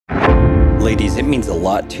Ladies, it means a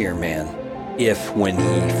lot to your man if when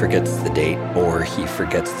he forgets the date or he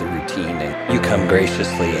forgets the routine and you come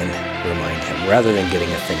graciously and remind him rather than getting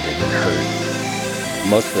offended and hurt.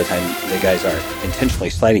 Most of the time, the guys aren't intentionally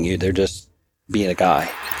slighting you. They're just being a guy.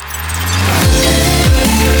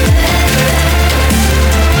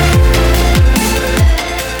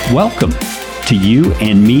 Welcome to You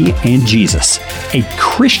and Me and Jesus, a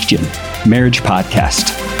Christian marriage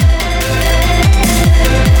podcast.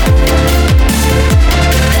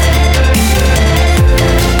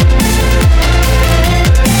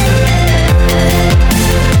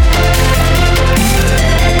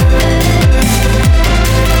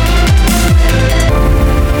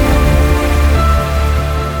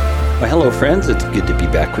 Well, hello, friends. It's good to be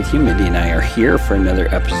back with you. Mindy and I are here for another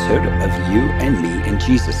episode of You and Me and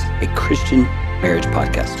Jesus, a Christian marriage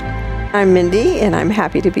podcast. I'm Mindy, and I'm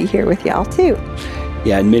happy to be here with y'all, too.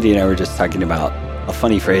 Yeah, and Mindy and I were just talking about a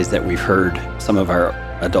funny phrase that we've heard some of our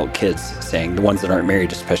adult kids saying, the ones that aren't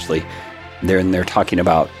married especially. They're talking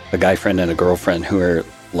about a guy friend and a girlfriend who are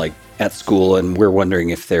like at school, and we're wondering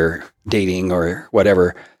if they're dating or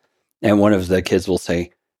whatever. And one of the kids will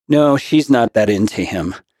say, no, she's not that into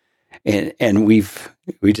him. And we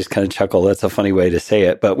just kind of chuckle. That's a funny way to say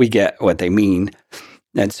it, but we get what they mean.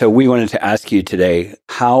 And so we wanted to ask you today,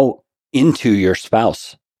 how into your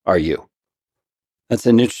spouse are you? That's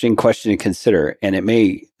an interesting question to consider. And it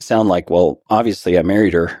may sound like, well, obviously I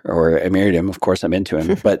married her or I married him. Of course I'm into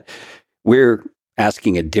him. But we're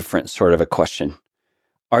asking a different sort of a question.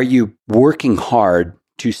 Are you working hard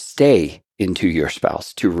to stay into your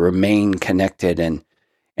spouse, to remain connected? And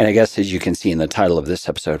I guess, as you can see in the title of this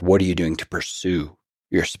episode, what are you doing to pursue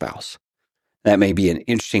your spouse? That may be an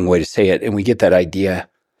interesting way to say it. And we get that idea,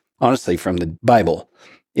 honestly, from the Bible.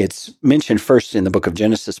 It's mentioned first in the book of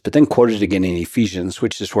Genesis, but then quoted again in Ephesians,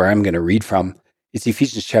 which is where I'm going to read from. It's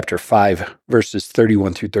Ephesians chapter 5, verses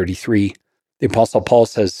 31 through 33. The Apostle Paul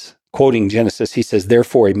says, quoting Genesis, he says,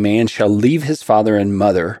 "Therefore a man shall leave his father and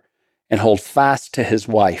mother and hold fast to his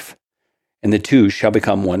wife, and the two shall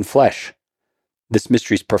become one flesh." This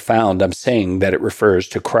mystery is profound. I'm saying that it refers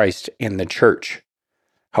to Christ and the church.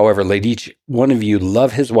 However, let each one of you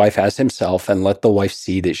love his wife as himself, and let the wife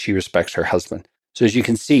see that she respects her husband. So as you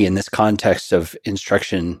can see in this context of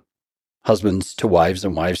instruction, husbands to wives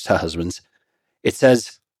and wives to husbands, it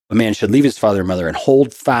says a man should leave his father and mother and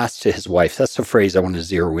hold fast to his wife. That's the phrase I want to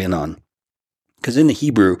zero in on. Because in the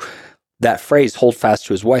Hebrew, that phrase, hold fast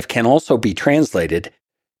to his wife, can also be translated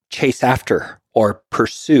chase after or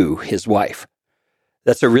pursue his wife.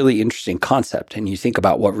 That's a really interesting concept. And you think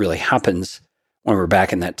about what really happens when we're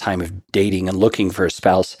back in that time of dating and looking for a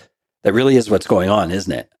spouse. That really is what's going on,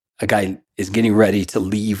 isn't it? A guy is getting ready to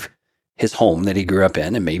leave his home that he grew up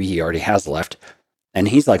in, and maybe he already has left, and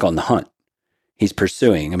he's like on the hunt. He's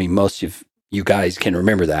pursuing. I mean, most of you guys can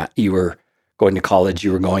remember that. You were going to college,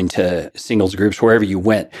 you were going to singles groups, wherever you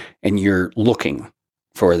went, and you're looking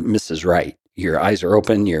for Mrs. Right. Your eyes are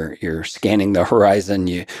open, you're scanning the horizon,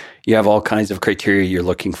 you have all kinds of criteria you're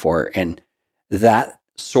looking for. And that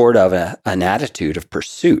sort of an attitude of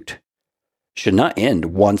pursuit should not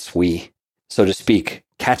end once we, so to speak,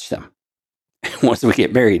 catch them. Once we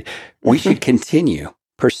get married, we should continue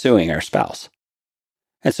pursuing our spouse.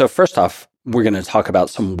 And so first off, we're going to talk about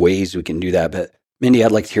some ways we can do that. But Mindy,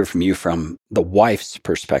 I'd like to hear from you from the wife's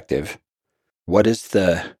perspective. What is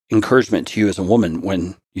the encouragement to you as a woman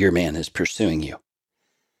when your man is pursuing you?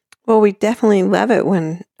 Well, we definitely love it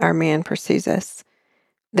when our man pursues us.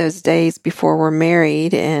 Those days before we're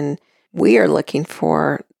married and we are looking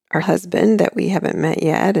for our husband that we haven't met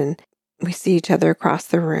yet, and we see each other across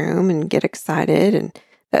the room and get excited, and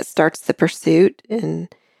that starts the pursuit.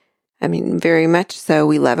 And I mean, very much so,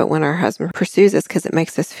 we love it when our husband pursues us because it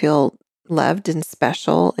makes us feel loved and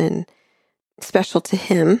special to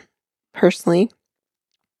him personally.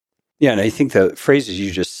 Yeah, and I think the phrases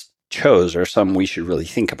you just chose are some we should really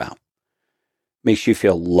think about. Makes you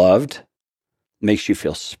feel loved, makes you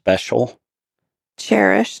feel special.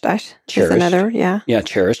 Cherished. Is another, yeah. Yeah,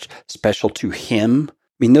 cherished, special to him. I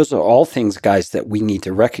mean, those are all things, guys, that we need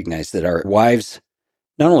to recognize that our wives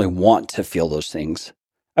not only want to feel those things,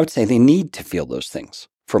 I would say they need to feel those things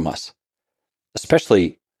from us,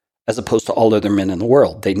 especially as opposed to all other men in the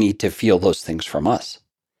world. They need to feel those things from us.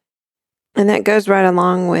 And that goes right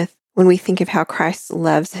along with when we think of how Christ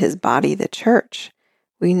loves his body, the church.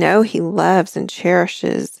 We know he loves and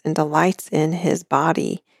cherishes and delights in his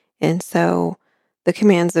body. And so the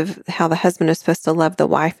commands of how the husband is supposed to love the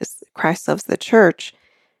wife as Christ loves the church,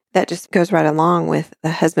 that just goes right along with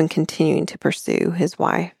the husband continuing to pursue his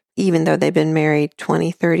wife, even though they've been married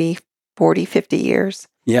 20, 30, 40, 50 years.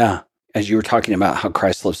 Yeah. As you were talking about how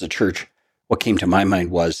Christ loves the church, what came to my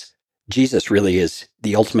mind was Jesus really is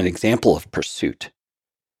the ultimate example of pursuit.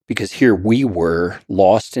 Because here we were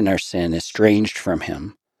lost in our sin, estranged from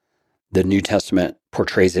him. The New Testament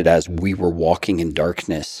portrays it as we were walking in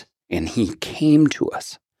darkness, and he came to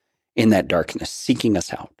us in that darkness, seeking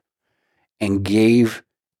us out, and gave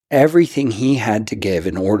everything he had to give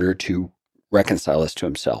in order to reconcile us to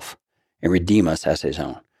himself and redeem us as his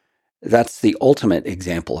own. That's the ultimate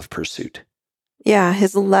example of pursuit. Yeah,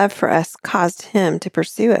 his love for us caused him to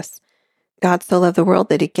pursue us. God so loved the world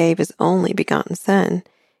that he gave his only begotten son.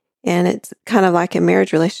 And it's kind of like a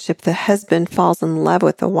marriage relationship. The husband falls in love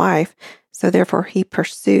with the wife, so therefore he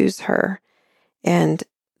pursues her. And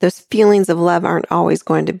those feelings of love aren't always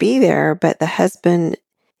going to be there, but the husband,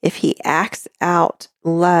 if he acts out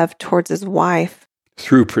love towards his wife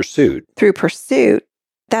through pursuit,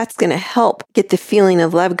 that's going to help get the feeling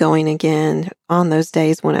of love going again on those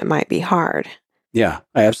days when it might be hard. Yeah,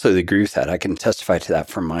 I absolutely agree with that. I can testify to that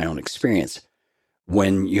from my own experience.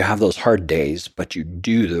 When you have those hard days, but you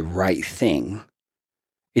do the right thing,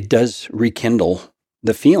 it does rekindle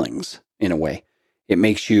the feelings in a way. It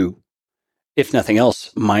makes you, if nothing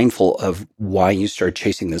else, mindful of why you started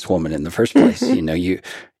chasing this woman in the first place.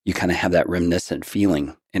 You kind of have that reminiscent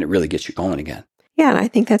feeling, and it really gets you going again. Yeah, and I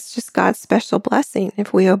think that's just God's special blessing.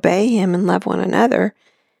 If we obey him and love one another,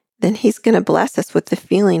 then he's going to bless us with the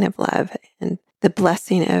feeling of love and the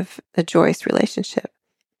blessing of a joyous relationship.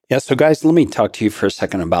 Yeah, so guys, let me talk to you for a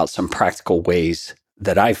second about some practical ways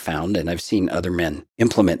that I've found, and I've seen other men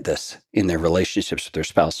implement this in their relationships with their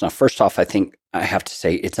spouse. Now, first off, I think I have to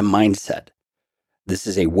say it's a mindset. This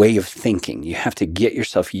is a way of thinking. You have to get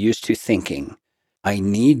yourself used to thinking, I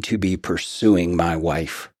need to be pursuing my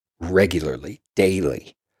wife regularly,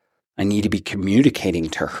 daily. I need to be communicating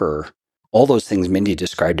to her all those things Mindy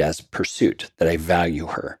described as pursuit, that I value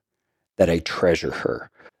her, that I treasure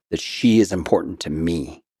her, that she is important to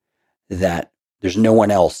me, that there's no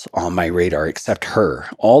one else on my radar except her.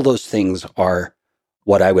 All those things are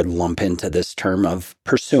what I would lump into this term of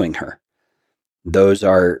pursuing her. Those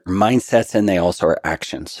are mindsets, and they also are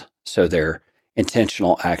actions. So they're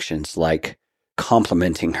intentional actions like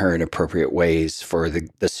complimenting her in appropriate ways for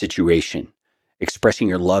the situation, expressing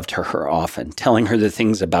your love to her often, telling her the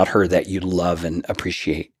things about her that you love and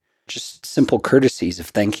appreciate. Just simple courtesies of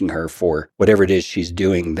thanking her for whatever it is she's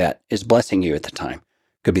doing that is blessing you at the time.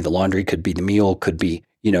 Could be the laundry, could be the meal, could be,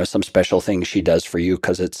 some special thing she does for you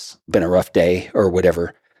because it's been a rough day or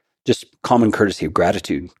whatever. Just common courtesy of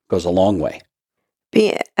gratitude goes a long way.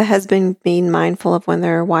 Be a husband being mindful of when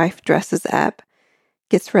their wife dresses up,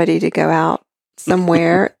 gets ready to go out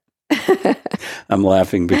somewhere. I'm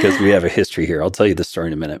laughing because we have a history here. I'll tell you the story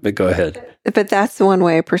in a minute, but go ahead. But that's one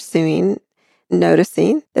way of pursuing,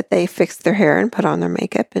 noticing that they fix their hair and put on their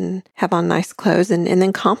makeup and have on nice clothes and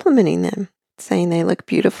then complimenting them, saying they look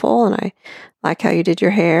beautiful and I like how you did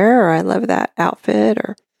your hair, or I love that outfit.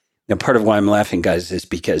 Or now, part of why I'm laughing, guys, is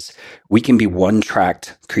because we can be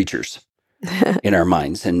one-tracked creatures in our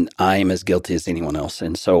minds, and I am as guilty as anyone else.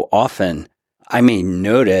 And so often I may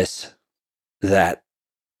notice that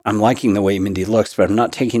I'm liking the way Mindy looks, but I'm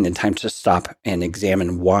not taking the time to stop and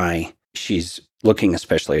examine why she's looking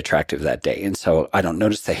especially attractive that day. And so I don't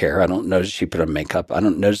notice the hair. I don't notice she put on makeup. I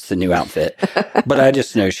don't notice the new outfit, but I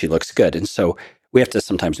just know she looks good. And so we have to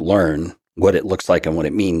sometimes learn what it looks like and what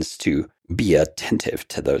it means to be attentive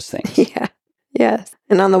to those things. Yeah. Yes.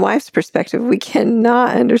 And on the wife's perspective, we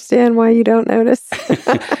cannot understand why you don't notice.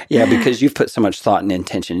 Yeah, because you've put so much thought and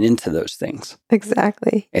intention into those things.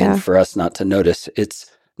 Exactly. And for us not to notice, it's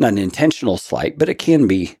not an intentional slight, but it can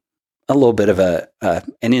be a little bit of an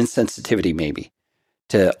insensitivity maybe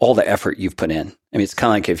to all the effort you've put in. I mean, it's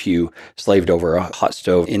kind of like if you slaved over a hot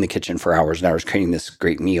stove in the kitchen for hours and hours creating this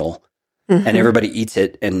great meal, and everybody eats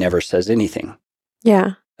it and never says anything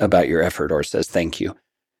about your effort or says thank you.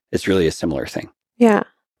 It's really a similar thing. Yeah.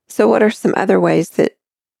 So what are some other ways that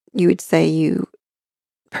you would say you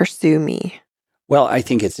pursue me? Well, I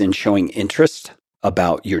think it's in showing interest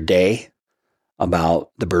about your day,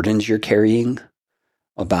 about the burdens you're carrying,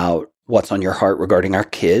 about what's on your heart regarding our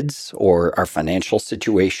kids or our financial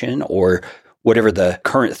situation or whatever the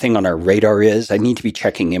current thing on our radar is. I need to be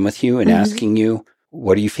checking in with you and asking you,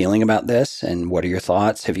 what are you feeling about this? And what are your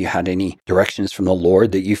thoughts? Have you had any directions from the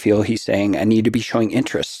Lord that you feel he's saying, I need to be showing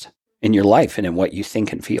interest in your life and in what you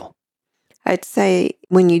think and feel? I'd say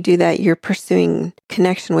when you do that, you're pursuing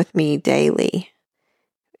connection with me daily.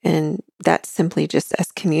 And that's simply just us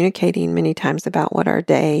communicating many times about what our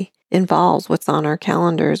day involves, what's on our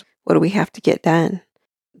calendars, what do we have to get done.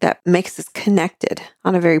 That makes us connected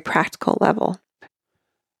on a very practical level.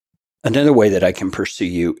 Another way that I can pursue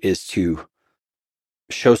you is to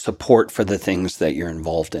show support for the things that you're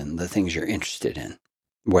involved in, the things you're interested in,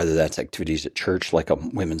 whether that's activities at church, like a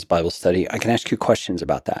women's Bible study. I can ask you questions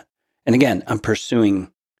about that. And again, I'm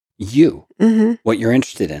pursuing you, what you're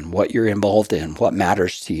interested in, what you're involved in, what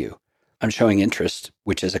matters to you. I'm showing interest,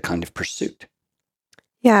 which is a kind of pursuit.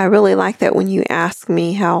 Yeah, I really like that when you ask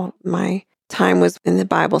me how my time was in the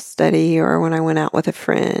Bible study, or when I went out with a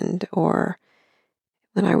friend, or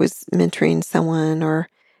when I was mentoring someone, or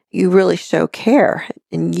you really show care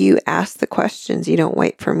and you ask the questions. You don't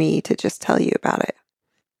wait for me to just tell you about it.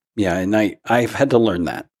 Yeah, and I've had to learn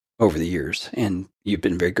that over the years, and you've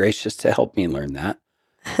been very gracious to help me learn that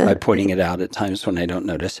by pointing it out at times when I don't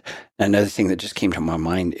notice. Another thing that just came to my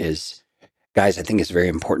mind is, guys, I think it's very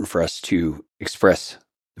important for us to express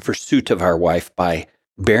the pursuit of our wife by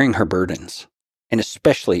bearing her burdens, and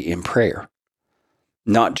especially in prayer.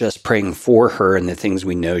 Not just praying for her and the things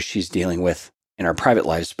we know she's dealing with in our private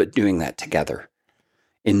lives, but doing that together.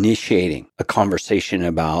 Initiating a conversation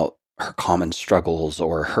about her common struggles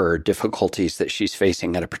or her difficulties that she's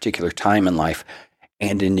facing at a particular time in life,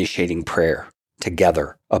 and initiating prayer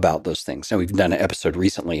together about those things. Now, we've done an episode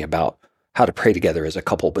recently about how to pray together as a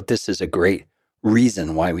couple, but this is a great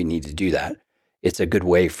reason why we need to do that. It's a good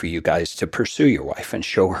way for you guys to pursue your wife and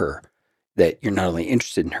show her that you're not only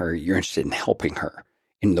interested in her, you're interested in helping her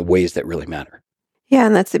in the ways that really matter. Yeah,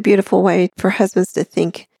 and that's a beautiful way for husbands to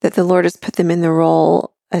think that the Lord has put them in the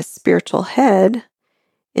role as spiritual head.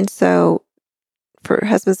 And so for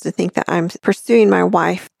husbands to think that I'm pursuing my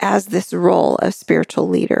wife as this role of spiritual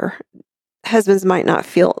leader. Husbands might not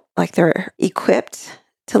feel like they're equipped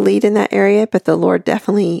to lead in that area, but the Lord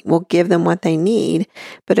definitely will give them what they need.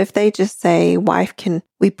 But if they just say, wife, can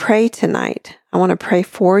we pray tonight? I want to pray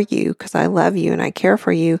for you because I love you and I care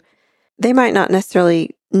for you. They might not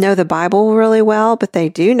necessarily know the Bible really well, but they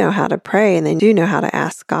do know how to pray and they do know how to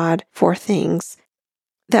ask God for things.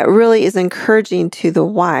 That really is encouraging to the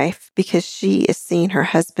wife because she is seeing her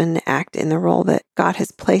husband act in the role that God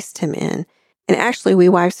has placed him in. And actually, we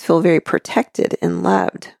wives feel very protected and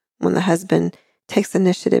loved when the husband takes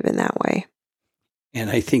initiative in that way. And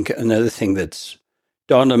I think another thing that's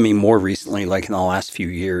dawned on me more recently, like in the last few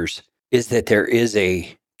years, is that there is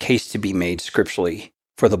a case to be made scripturally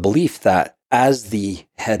for the belief that as the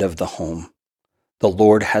head of the home, the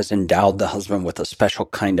Lord has endowed the husband with a special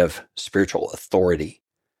kind of spiritual authority.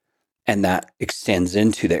 And that extends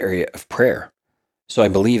into the area of prayer. So I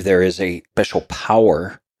believe there is a special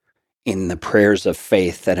power in the prayers of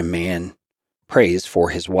faith that a man prays for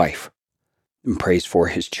his wife and prays for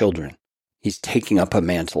his children. He's taking up a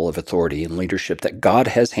mantle of authority and leadership that God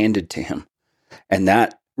has handed to him. And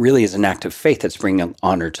that really is an act of faith that's bringing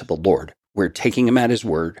honor to the Lord. We're taking him at his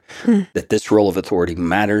word that this role of authority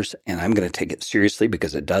matters, and I'm going to take it seriously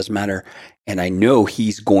because it does matter. And I know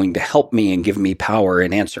he's going to help me and give me power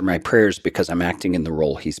and answer my prayers because I'm acting in the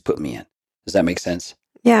role he's put me in. Does that make sense?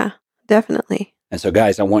 Yeah, definitely. And so,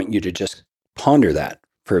 guys, I want you to just ponder that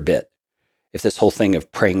for a bit. If this whole thing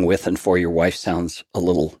of praying with and for your wife sounds a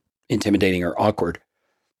little intimidating or awkward,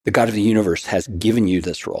 the God of the universe has given you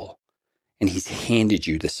this role, and he's handed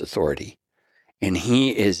you this authority, and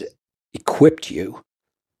he is equipped you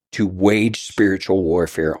to wage spiritual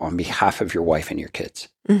warfare on behalf of your wife and your kids.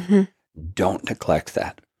 Don't neglect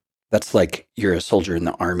that. That's like you're a soldier in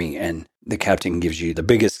the army and the captain gives you the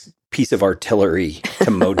biggest piece of artillery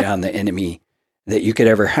to mow down the enemy that you could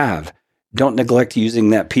ever have. Don't neglect using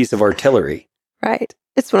that piece of artillery. Right.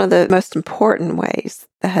 It's one of the most important ways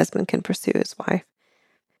the husband can pursue his wife.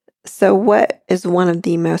 So what is one of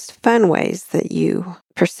the most fun ways that you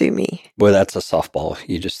pursue me? Well, that's a softball.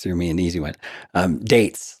 You just threw me an easy one.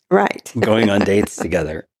 Dates. Right. Going on dates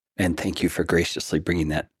together. And thank you for graciously bringing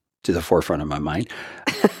that to the forefront of my mind.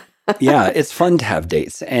 Yeah, it's fun to have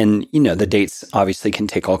dates. And, you know, the dates obviously can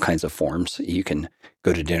take all kinds of forms. You can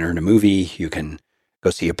go to dinner and a movie. You can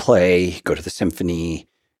go see a play, go to the symphony,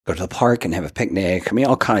 go to the park and have a picnic. I mean,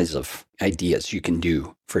 all kinds of ideas you can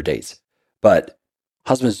do for dates. But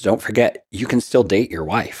husbands, don't forget, you can still date your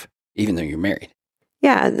wife, even though you're married.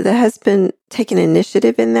 Yeah, the husband taking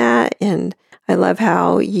initiative in that. And I love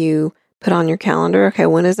how you put on your calendar, okay,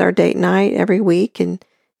 when is our date night every week? And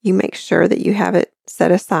you make sure that you have it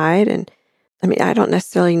set aside. And I mean, I don't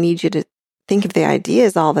necessarily need you to think of the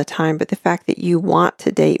ideas all the time, but the fact that you want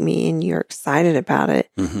to date me and you're excited about it,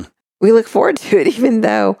 we look forward to it, even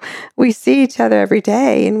though we see each other every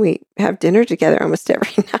day and we have dinner together almost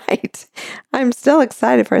every night. I'm still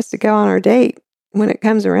excited for us to go on our date when it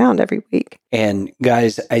comes around every week. And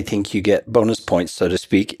guys, I think you get bonus points, so to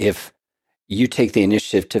speak, if you take the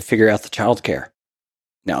initiative to figure out the childcare.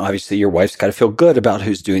 Now, obviously, your wife's got to feel good about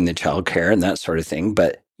who's doing the childcare and that sort of thing,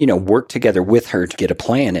 but work together with her to get a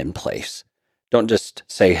plan in place. Don't just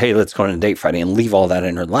say, hey, let's go on a date Friday and leave all that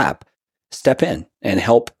in her lap. Step in and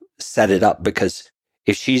help set it up, because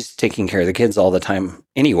if she's taking care of the kids all the time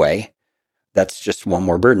anyway, that's just one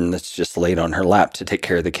more burden that's just laid on her lap to take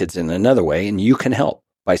care of the kids in another way. And you can help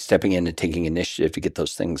by stepping in and taking initiative to get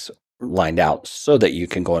those things lined out so that you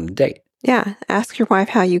can go on a date. Yeah. Ask your wife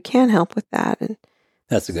how you can help with that. And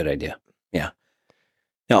that's a good idea. Yeah.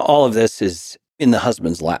 Now, all of this is in the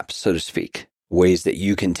husband's lap, so to speak, ways that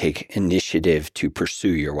you can take initiative to pursue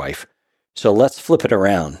your wife. So let's flip it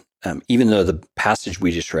around. Even though the passage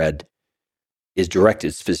we just read is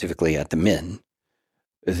directed specifically at the men,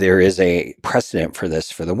 there is a precedent for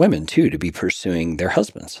this for the women too, to be pursuing their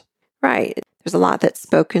husbands. Right. There's a lot that's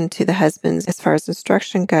spoken to the husbands as far as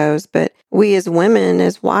instruction goes, but we as women,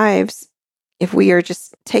 as wives, if we are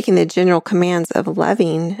just taking the general commands of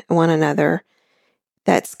loving one another,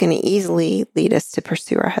 that's going to easily lead us to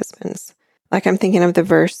pursue our husbands. Like I'm thinking of the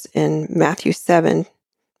verse in Matthew 7,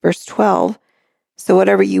 verse 12. So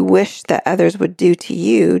whatever you wish that others would do to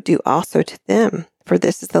you, do also to them, for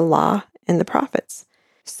this is the law and the prophets.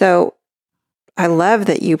 So I love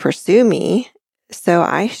that you pursue me, so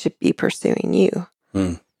I should be pursuing you.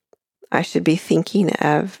 I should be thinking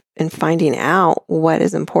of and finding out what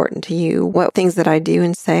is important to you, what things that I do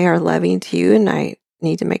and say are loving to you, and I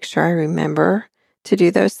need to make sure I remember to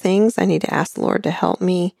do those things. I need to ask the Lord to help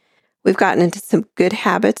me. We've gotten into some good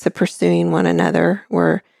habits of pursuing one another,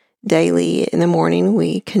 where daily in the morning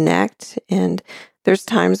we connect, and there's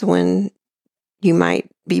times when you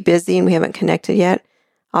might be busy and we haven't connected yet.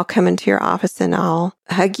 I'll come into your office and I'll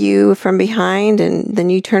hug you from behind, and then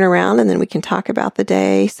you turn around and then we can talk about the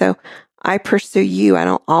day. So I pursue you. I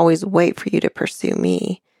don't always wait for you to pursue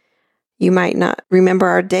me. You might not remember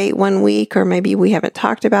our date one week, or maybe we haven't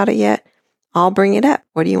talked about it yet. I'll bring it up.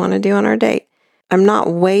 What do you want to do on our date? I'm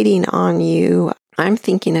not waiting on you. I'm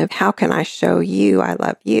thinking of how can I show you I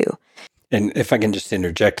love you. And if I can just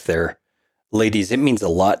interject there, ladies, it means a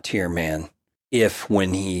lot to your man if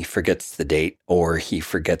when he forgets the date or he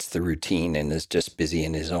forgets the routine and is just busy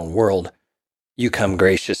in his own world, you come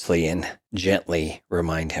graciously and gently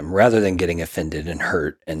remind him rather than getting offended and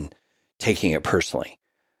hurt and taking it personally.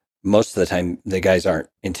 Most of the time, the guys aren't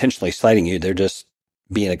intentionally slighting you. They're just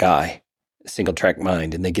being a guy, a single track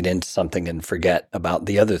mind, and they get into something and forget about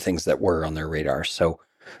the other things that were on their radar. So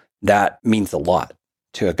that means a lot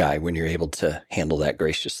to a guy when you're able to handle that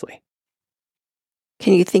graciously.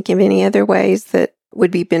 Can you think of any other ways that would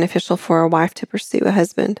be beneficial for a wife to pursue a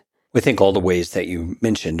husband? We think all the ways that you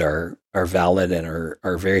mentioned are valid and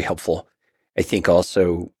are very helpful. I think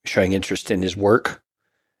also showing interest in his work.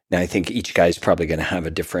 Now, I think each guy is probably going to have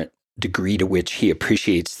a different degree to which he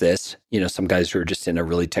appreciates this. Some guys who are just in a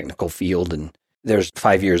really technical field and there's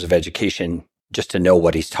 5 years of education just to know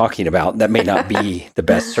what he's talking about. That may not be the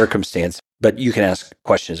best circumstance, but you can ask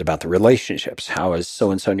questions about the relationships. How is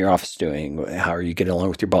so-and-so in your office doing? How are you getting along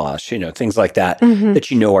with your boss? Things like that,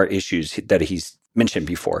 that are issues that he's mentioned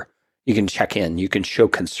before. You can check in. You can show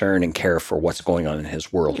concern and care for what's going on in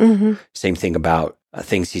his world. Same thing about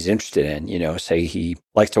things he's interested in. Say he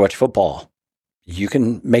likes to watch football. You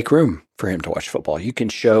can make room for him to watch football. You can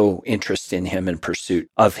show interest in him and pursuit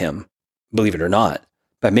of him, believe it or not,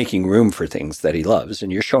 by making room for things that he loves.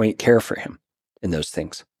 And you're showing care for him in those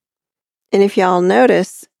things. And if y'all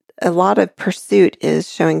notice, a lot of pursuit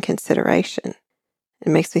is showing consideration. It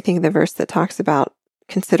makes me think of the verse that talks about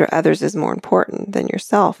consider others as more important than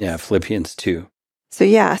yourself. Yeah, Philippians 2. So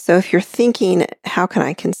if you're thinking, how can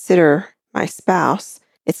I consider my spouse?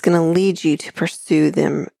 It's going to lead you to pursue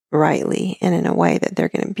them rightly and in a way that they're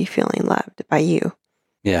going to be feeling loved by you.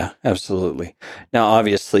 Yeah, absolutely. Now,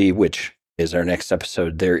 obviously, which is our next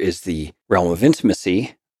episode, there is the realm of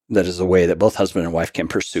intimacy. That is a way that both husband and wife can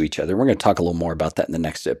pursue each other. We're going to talk a little more about that in the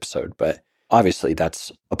next episode, but obviously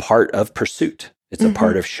that's a part of pursuit. It's a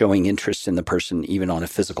part of showing interest in the person, even on a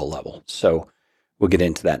physical level. So we'll get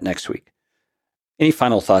into that next week. Any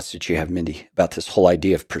final thoughts that you have, Mindy, about this whole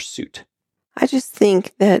idea of pursuit? I just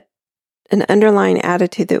think that an underlying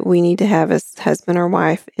attitude that we need to have as husband or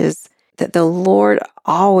wife is that the Lord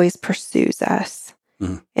always pursues us,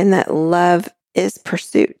 and that love is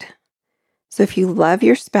pursuit. So if you love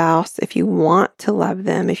your spouse, if you want to love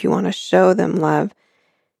them, if you want to show them love,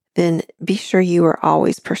 then be sure you are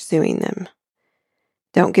always pursuing them.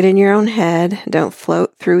 Don't get in your own head. Don't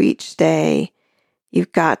float through each day.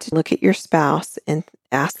 You've got to look at your spouse and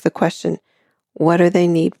ask the question, what do they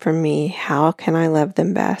need from me? How can I love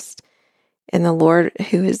them best? And the Lord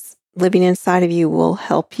who is living inside of you will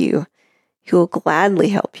help you. He will gladly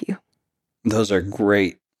help you. Those are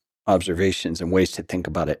great observations and ways to think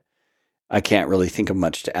about it. I can't really think of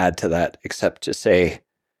much to add to that except to say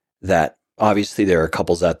that obviously there are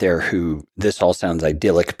couples out there who this all sounds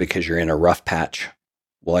idyllic because you're in a rough patch.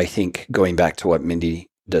 Well, I think going back to what Mindy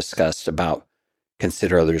discussed about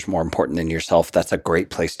consider others more important than yourself, that's a great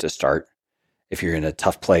place to start. If you're in a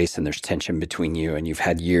tough place and there's tension between you and you've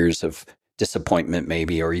had years of disappointment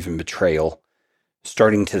maybe, or even betrayal,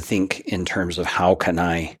 starting to think in terms of how can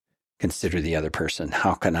I consider the other person?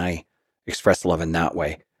 How can I express love in that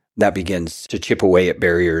way? That begins to chip away at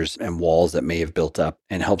barriers and walls that may have built up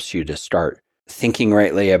and helps you to start thinking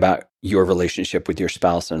rightly about your relationship with your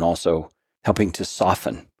spouse and also helping to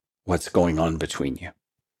soften what's going on between you.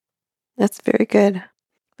 That's very good.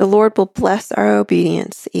 The Lord will bless our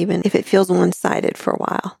obedience, even if it feels one-sided for a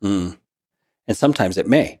while. And sometimes it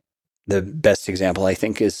may. The best example, I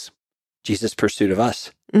think, is Jesus' pursuit of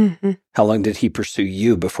us. Mm-hmm. How long did he pursue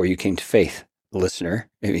you before you came to faith? Listener,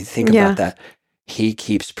 maybe think about that. He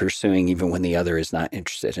keeps pursuing even when the other is not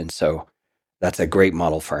interested. And so that's a great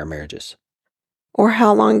model for our marriages. Or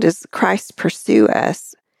how long does Christ pursue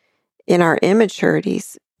us in our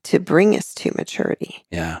immaturities to bring us to maturity?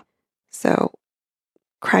 Yeah. So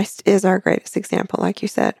Christ is our greatest example, like you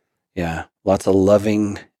said. Yeah. Lots of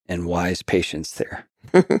loving and wise patience there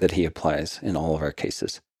that he applies in all of our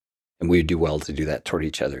cases. And we do well to do that toward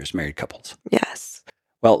each other as married couples. Yes.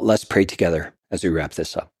 Well, let's pray together as we wrap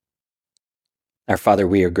this up. Our Father,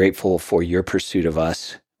 we are grateful for your pursuit of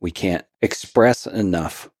us. We can't express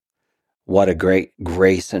enough what a great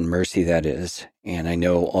grace and mercy that is. And I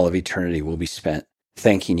know all of eternity will be spent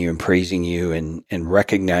thanking you and praising you and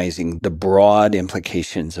recognizing the broad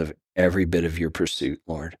implications of every bit of your pursuit,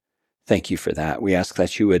 Lord. Thank you for that. We ask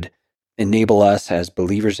that you would enable us as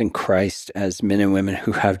believers in Christ, as men and women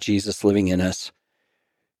who have Jesus living in us,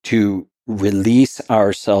 to release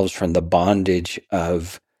ourselves from the bondage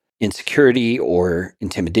of insecurity or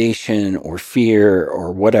intimidation or fear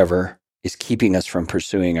or whatever is keeping us from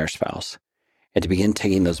pursuing our spouse, and to begin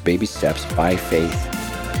taking those baby steps by faith,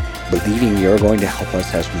 believing you're going to help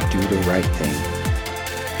us as we do the right thing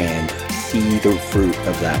and see the fruit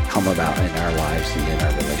of that come about in our lives and in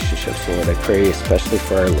our relationships. Lord, I pray especially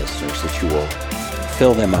for our listeners that you will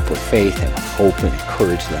fill them up with faith and with hope and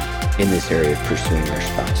encourage them in this area of pursuing their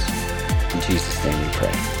spouse. In Jesus' name we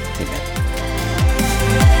pray. Amen.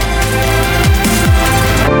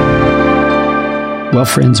 Well,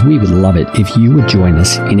 friends, we would love it if you would join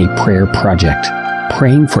us in a prayer project,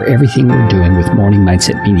 praying for everything we're doing with Morning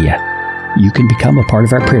Mindset Media. You can become a part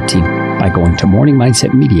of our prayer team by going to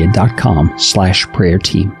morningmindsetmedia.com/prayer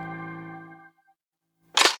team.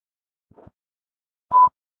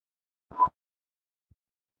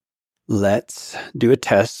 Let's do a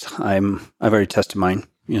test. I've already tested mine.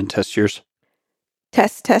 You want to test yours?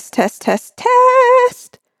 Test.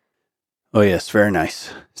 Oh, yes. Very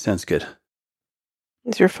nice. Sounds good.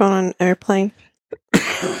 Is your phone on airplane?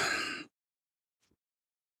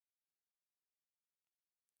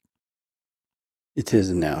 It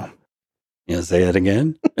is now. You want to say it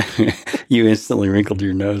again? You instantly wrinkled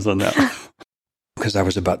your nose on that one. Because I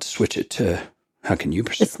was about to switch it to how can you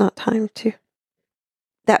pursue? It's not time to.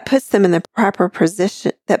 That puts them in the proper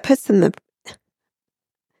position. That puts them what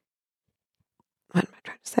am I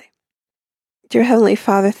trying to say? Dear Heavenly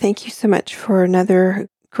Father, thank you so much for another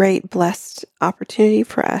great, blessed opportunity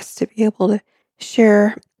for us to be able to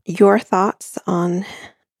share your thoughts on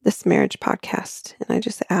this marriage podcast. And I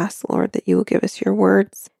just ask, Lord, that you will give us your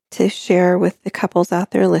words to share with the couples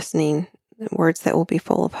out there listening, words that will be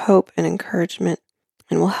full of hope and encouragement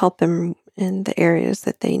and will help them in the areas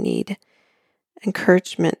that they need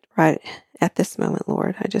encouragement right at this moment,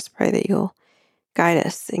 Lord. I just pray that you'll guide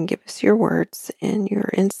us and give us your words and your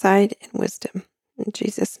insight and wisdom. In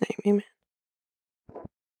Jesus' name, amen.